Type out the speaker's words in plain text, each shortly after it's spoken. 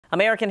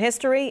American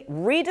history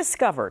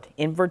rediscovered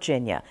in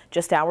Virginia.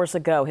 Just hours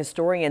ago,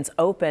 historians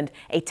opened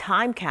a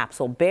time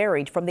capsule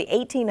buried from the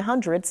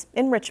 1800s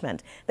in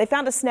Richmond. They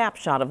found a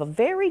snapshot of a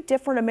very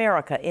different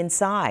America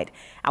inside.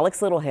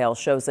 Alex Littlehale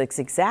shows us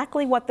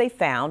exactly what they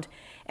found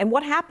and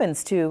what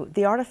happens to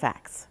the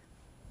artifacts.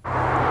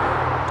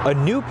 A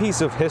new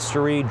piece of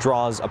history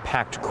draws a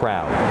packed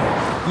crowd,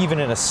 even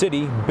in a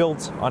city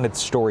built on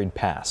its storied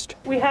past.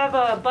 We have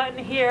a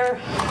button here.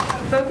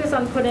 Focus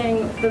on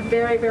putting the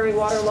very, very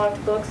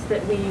waterlogged books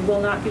that we will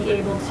not be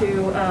able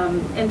to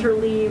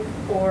interleave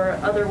or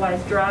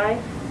otherwise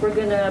dry. We're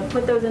going to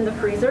put those in the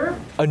freezer.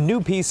 A new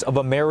piece of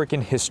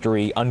American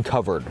history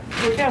uncovered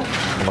Here we go.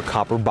 from a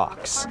copper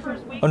box.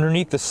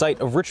 Underneath the site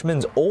of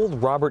Richmond's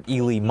old Robert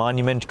E. Lee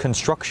Monument,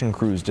 construction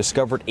crews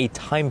discovered a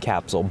time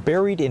capsule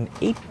buried in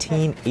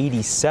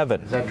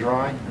 1887. Is that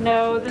dry?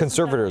 No.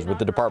 Conservators with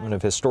the Department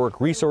of Historic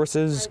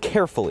Resources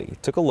carefully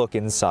took a look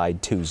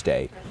inside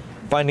Tuesday,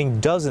 finding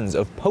dozens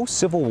of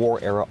post-Civil War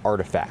era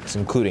artifacts,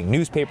 including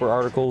newspaper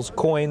articles,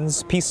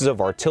 coins, pieces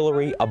of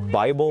artillery, a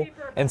Bible,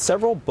 and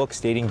several books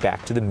dating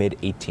back to the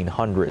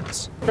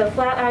mid-1800s. The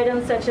flat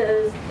items such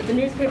as the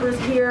newspapers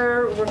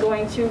here, we're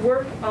going to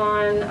work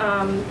on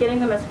getting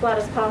them as flat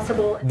as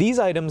possible. These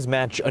items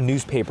match a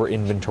newspaper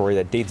inventory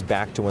that dates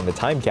back to when the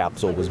time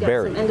capsule was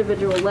buried. Some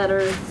individual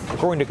letters.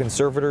 According to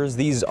conservators,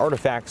 these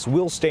artifacts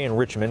will stay in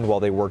Richmond while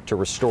they work to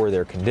restore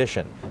their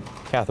condition.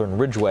 Catherine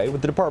Ridgway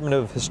with the Department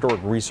of Historic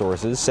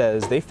Resources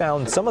says they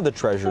found some of the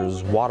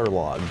treasures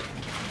waterlogged,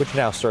 which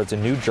now starts a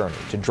new journey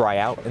to dry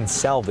out and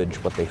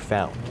salvage what they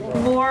found.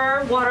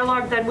 More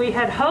waterlogged than we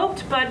had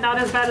hoped, but not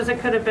as bad as it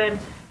could have been.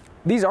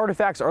 These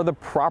artifacts are the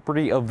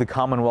property of the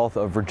Commonwealth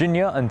of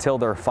Virginia until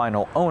their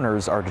final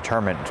owners are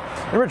determined.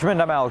 In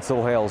Richmond, I'm Alex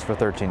Littlehale for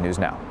 13 News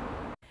Now.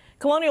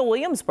 Colonial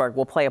Williamsburg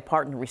will play a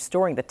part in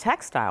restoring the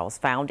textiles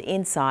found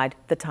inside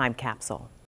the time capsule.